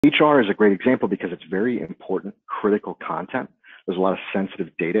HR is a great example because it's very important, critical content. There's a lot of sensitive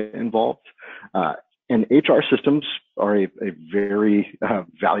data involved. And HR systems are a very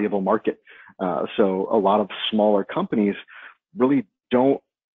valuable market. So a lot of smaller companies really don't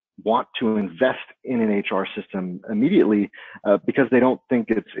want to invest in an HR system immediately because they don't think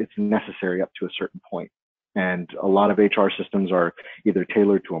it's necessary up to a certain point. And a lot of HR systems are either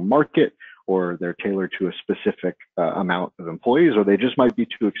tailored to a market, or they're tailored to a specific amount of employees, or they just might be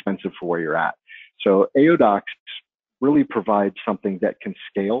too expensive for where you're at. So AODocs really provides something that can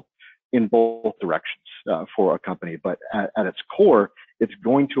scale in both directions for a company, but at its core, it's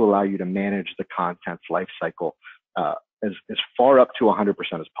going to allow you to manage the content's life cycle as far up to 100% as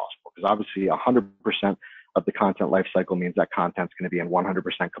possible, because obviously 100% of the content life cycle means that content's going to be in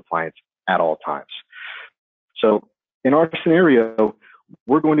 100% compliance at all times. So in our scenario,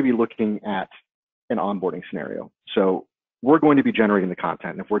 we're going to be looking at an onboarding scenario. So we're going to be generating the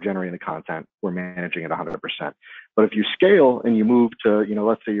content. And if we're generating the content, we're managing it 100%. But if you scale and you move to,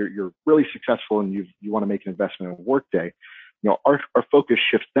 let's say you're really successful and you want to make an investment in Workday, our focus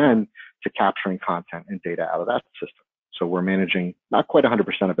shifts then to capturing content and data out of that system. So we're managing not quite 100%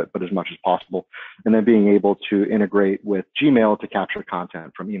 of it, but as much as possible. And then being able to integrate with Gmail to capture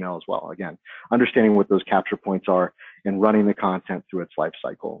content from email as well. Again, understanding what those capture points are and running the content through its life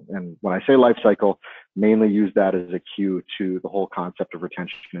cycle. And when I say life cycle, mainly use that as a cue to the whole concept of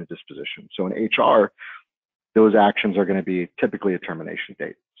retention and disposition. So in HR, those actions are going to be typically a termination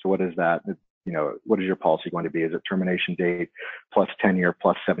date. So what is that? What is your policy going to be? Is it termination date plus tenure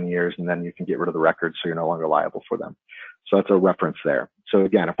plus 7 years, and then you can get rid of the records so you're no longer liable for them. So that's a reference there. So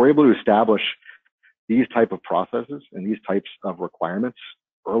again, if we're able to establish these type of processes and these types of requirements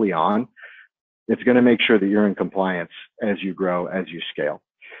early on, it's going to make sure that you're in compliance as you grow, as you scale.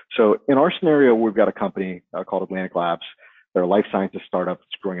 So in our scenario, we've got a company called Atlantic Labs. They're a life sciences startup.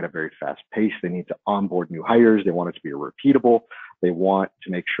 It's growing at a very fast pace. They need to onboard new hires. They want it to be repeatable. They want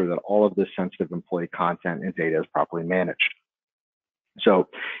to make sure that all of this sensitive employee content and data is properly managed. So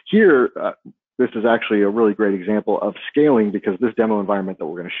here, this is actually a really great example of scaling, because this demo environment that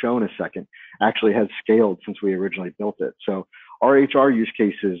we're going to show in a second actually has scaled since we originally built it. So our HR use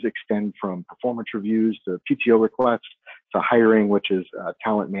cases extend from performance reviews to PTO requests to hiring, which is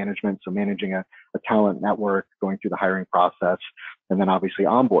talent management. So managing a talent network, going through the hiring process, and then obviously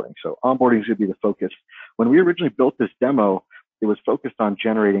onboarding. So onboarding should be the focus. When we originally built this demo, it was focused on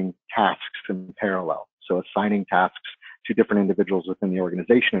generating tasks in parallel. So assigning tasks to different individuals within the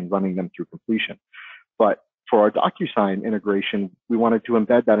organization and running them through completion. But for our Docusign integration, we wanted to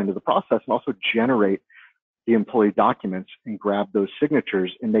embed that into the process and also generate the employee documents and grab those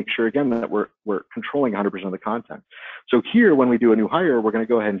signatures and make sure, again, that we're controlling 100% of the content. So here, when we do a new hire, we're going to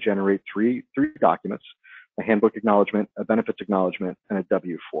go ahead and generate three documents: a handbook acknowledgement, a benefits acknowledgement, and a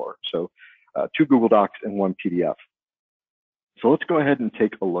W-4. So 2 Google Docs and 1 PDF. So let's go ahead and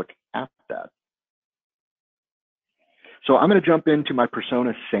take a look at that. So I'm going to jump into my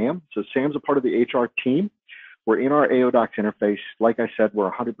persona, Sam. So Sam's a part of the HR team. We're in our AODocs interface. Like I said, we're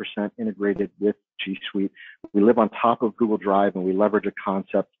 100% integrated with G Suite. We live on top of Google Drive, and we leverage a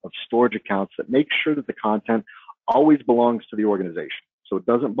concept of storage accounts that make sure that the content always belongs to the organization. So it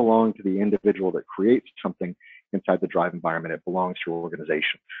doesn't belong to the individual that creates something inside the Drive environment. It belongs to your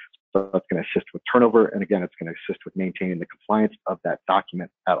organization. So that's going to assist with turnover. And again, it's going to assist with maintaining the compliance of that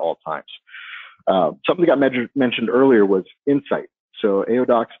document at all times. Something that got mentioned earlier was Insight. So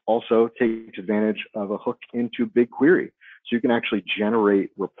AODocs also takes advantage of a hook into BigQuery. So you can actually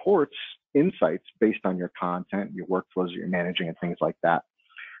generate reports, insights based on your content, your workflows that you're managing, and things like that.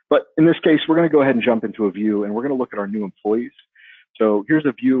 But in this case, we're going to go ahead and jump into a view, and we're going to look at our new employees. So here's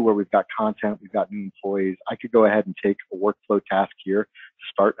a view where we've got content, we've got new employees. I could go ahead and take a workflow task here to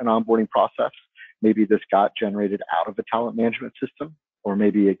start an onboarding process. Maybe this got generated out of a talent management system, or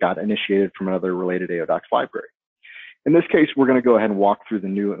maybe it got initiated from another related AODocs library. In this case, we're going to go ahead and walk through the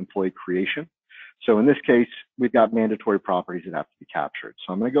new employee creation. So in this case, we've got mandatory properties that have to be captured.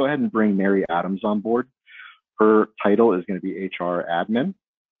 So I'm going to go ahead and bring Mary Adams on board. Her title is going to be HR admin.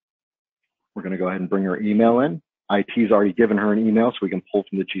 We're going to go ahead and bring her email in. IT's already given her an email, so we can pull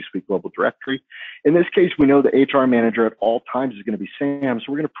from the G Suite Global Directory. In this case, we know the HR manager at all times is going to be Sam, so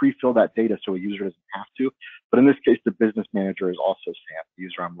we're going to pre-fill that data so a user doesn't have to. But in this case, the business manager is also Sam, the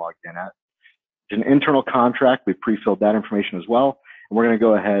user I'm logged in at. It's an internal contract. We pre-filled that information as well. And we're going to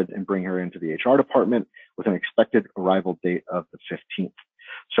go ahead and bring her into the HR department with an expected arrival date of the 15th.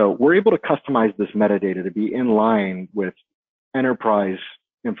 So we're able to customize this metadata to be in line with enterprise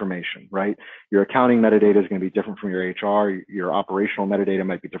information, right? Your accounting metadata is going to be different from your HR. Your operational metadata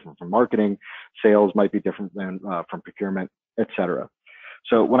might be different from marketing. Sales might be different than from procurement, et cetera.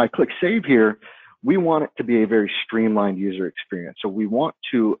 So when I click save here, we want it to be a very streamlined user experience. So we want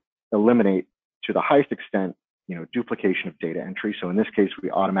to eliminate to the highest extent, duplication of data entry. So in this case, we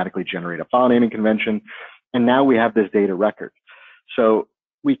automatically generate a file naming convention, and now we have this data record. So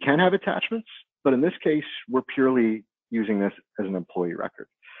we can have attachments, but in this case, we're purely using this as an employee record.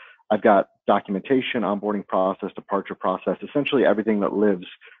 I've got documentation, onboarding process, departure process, essentially everything that lives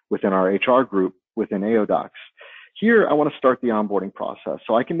within our HR group within AODocs. Here, I want to start the onboarding process.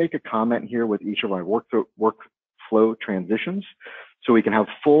 So I can make a comment here with each of our workflow transitions, so we can have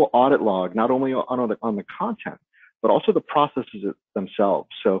full audit log, not only on the content, but also the processes themselves.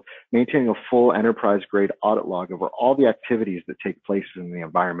 So maintaining a full enterprise-grade audit log over all the activities that take place in the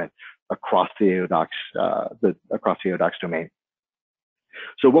environment across the AODocs domain.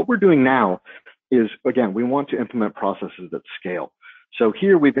 So what we're doing now is, again, we want to implement processes that scale. So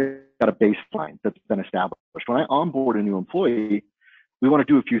here we've got a baseline that's been established. When I onboard a new employee, we want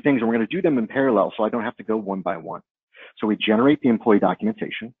to do a few things, and we're going to do them in parallel so I don't have to go one by one. So we generate the employee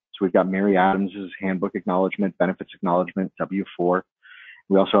documentation. So we've got Mary Adams's handbook acknowledgement, benefits acknowledgement, W-4.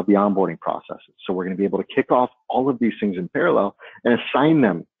 We also have the onboarding processes. So we're going to be able to kick off all of these things in parallel and assign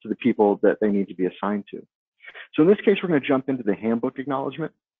them to the people that they need to be assigned to. So in this case, we're going to jump into the handbook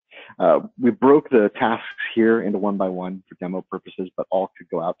acknowledgement. We broke the tasks here into one by one for demo purposes, but all could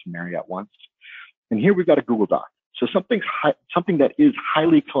go out to Mary at once. And here we've got a Google Doc. So something that is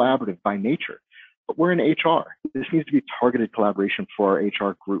highly collaborative by nature, but we're in HR. This needs to be targeted collaboration for our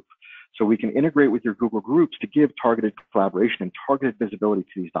HR group. So we can integrate with your Google Groups to give targeted collaboration and targeted visibility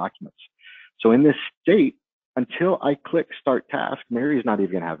to these documents. So in this state, until I click Start Task, Mary is not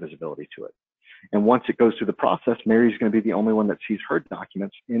even going to have visibility to it. And once it goes through the process, Mary is going to be the only one that sees her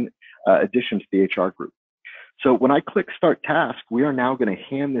documents in addition to the HR group. So when I click Start Task, we are now going to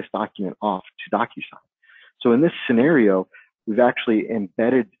hand this document off to Docusign. So in this scenario, we've actually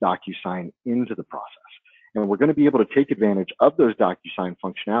embedded Docusign into the process. And we're going to be able to take advantage of those Docusign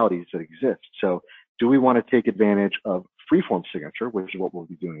functionalities that exist. So do we want to take advantage of freeform signature, which is what we'll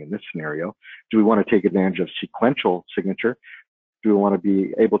be doing in this scenario? Do we want to take advantage of sequential signature? Do we want to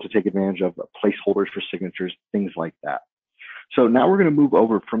be able to take advantage of placeholders for signatures, things like that? So now we're going to move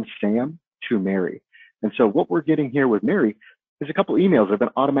over from Sam to Mary. And so what we're getting here with Mary is a couple emails that have been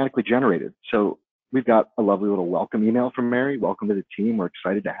automatically generated. So we've got a lovely little welcome email from Mary. Welcome to the team. We're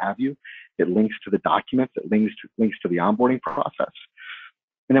excited to have you. It links to the documents. It links to the onboarding process.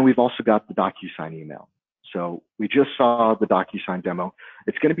 And then we've also got the Docusign email. So we just saw the Docusign demo.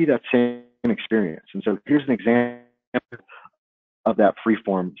 It's going to be that same experience. And so here's an example of that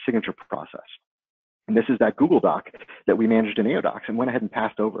freeform signature process. And this is that Google Doc that we managed in AODocs and went ahead and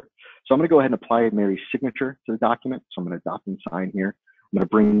passed over. So I'm going to go ahead and apply Mary's signature to the document. So I'm going to Docusign here. I'm going to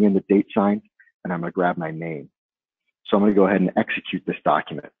bring in the date signed, and I'm going to grab my name. So I'm going to go ahead and execute this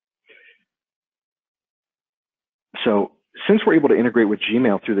document. So since we're able to integrate with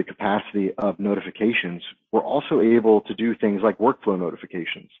Gmail through the capacity of notifications, we're also able to do things like workflow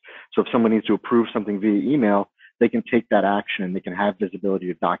notifications. So if someone needs to approve something via email, they can take that action and they can have visibility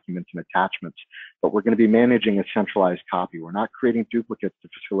of documents and attachments. But we're going to be managing a centralized copy. We're not creating duplicates to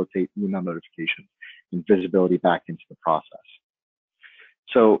facilitate email notifications and visibility back into the process.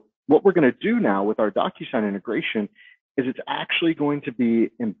 So what we're going to do now with our Docusign integration is it's actually going to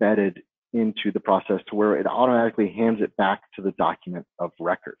be embedded into the process to where it automatically hands it back to the document of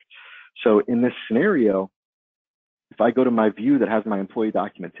record. So in this scenario, if I go to my view that has my employee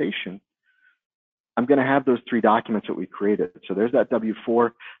documentation, I'm going to have those three documents that we created. So there's that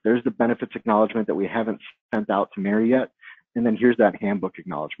W-4, there's the benefits acknowledgement that we haven't sent out to Mary yet, and then here's that handbook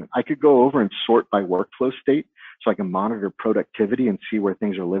acknowledgement. I could go over and sort by workflow state so I can monitor productivity and see where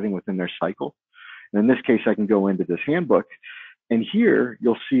things are living within their cycle. And in this case, I can go into this handbook, and here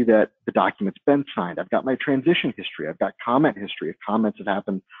you'll see that the document's been signed. I've got my transition history. I've got comment history of comments that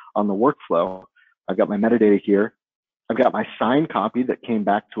happened on the workflow. I've got my metadata here. I've got my signed copy that came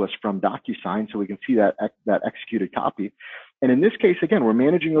back to us from Docusign, so we can see that executed copy. And in this case, again, we're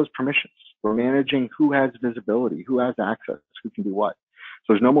managing those permissions. We're managing who has visibility, who has access, who can do what. So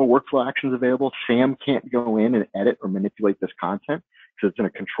there's no more workflow actions available. Sam can't go in and edit or manipulate this content because it's in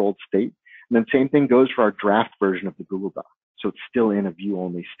a controlled state. And then same thing goes for our draft version of the Google Doc. So it's still in a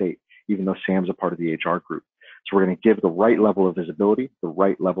view-only state, even though Sam's a part of the HR group. So we're going to give the right level of visibility, the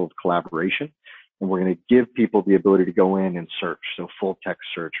right level of collaboration, and we're going to give people the ability to go in and search. So full text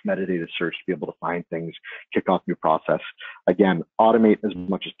search, metadata search, to be able to find things, kick off new process. Again, automate as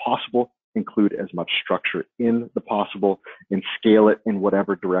much as possible, include as much structure in the possible, and scale it in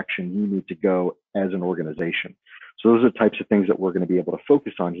whatever direction you need to go as an organization. So those are the types of things that we're going to be able to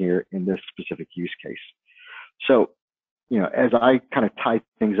focus on here in this specific use case. So as I kind of tie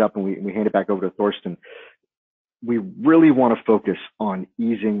things up and we hand it back over to Thorsten, we really want to focus on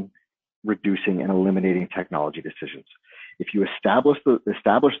easing, reducing, and eliminating technology decisions. If you establish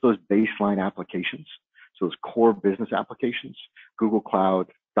those baseline applications, so those core business applications, Google Cloud,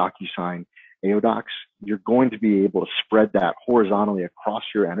 Docusign, AODocs, you're going to be able to spread that horizontally across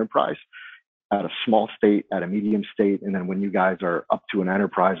your enterprise at a small state, at a medium state, and then when you guys are up to an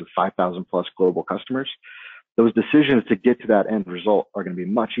enterprise of 5,000 plus global customers, those decisions to get to that end result are going to be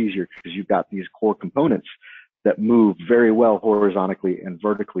much easier because you've got these core components that move very well horizontally and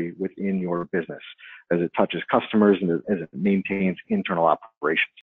vertically within your business as it touches customers and as it maintains internal operations.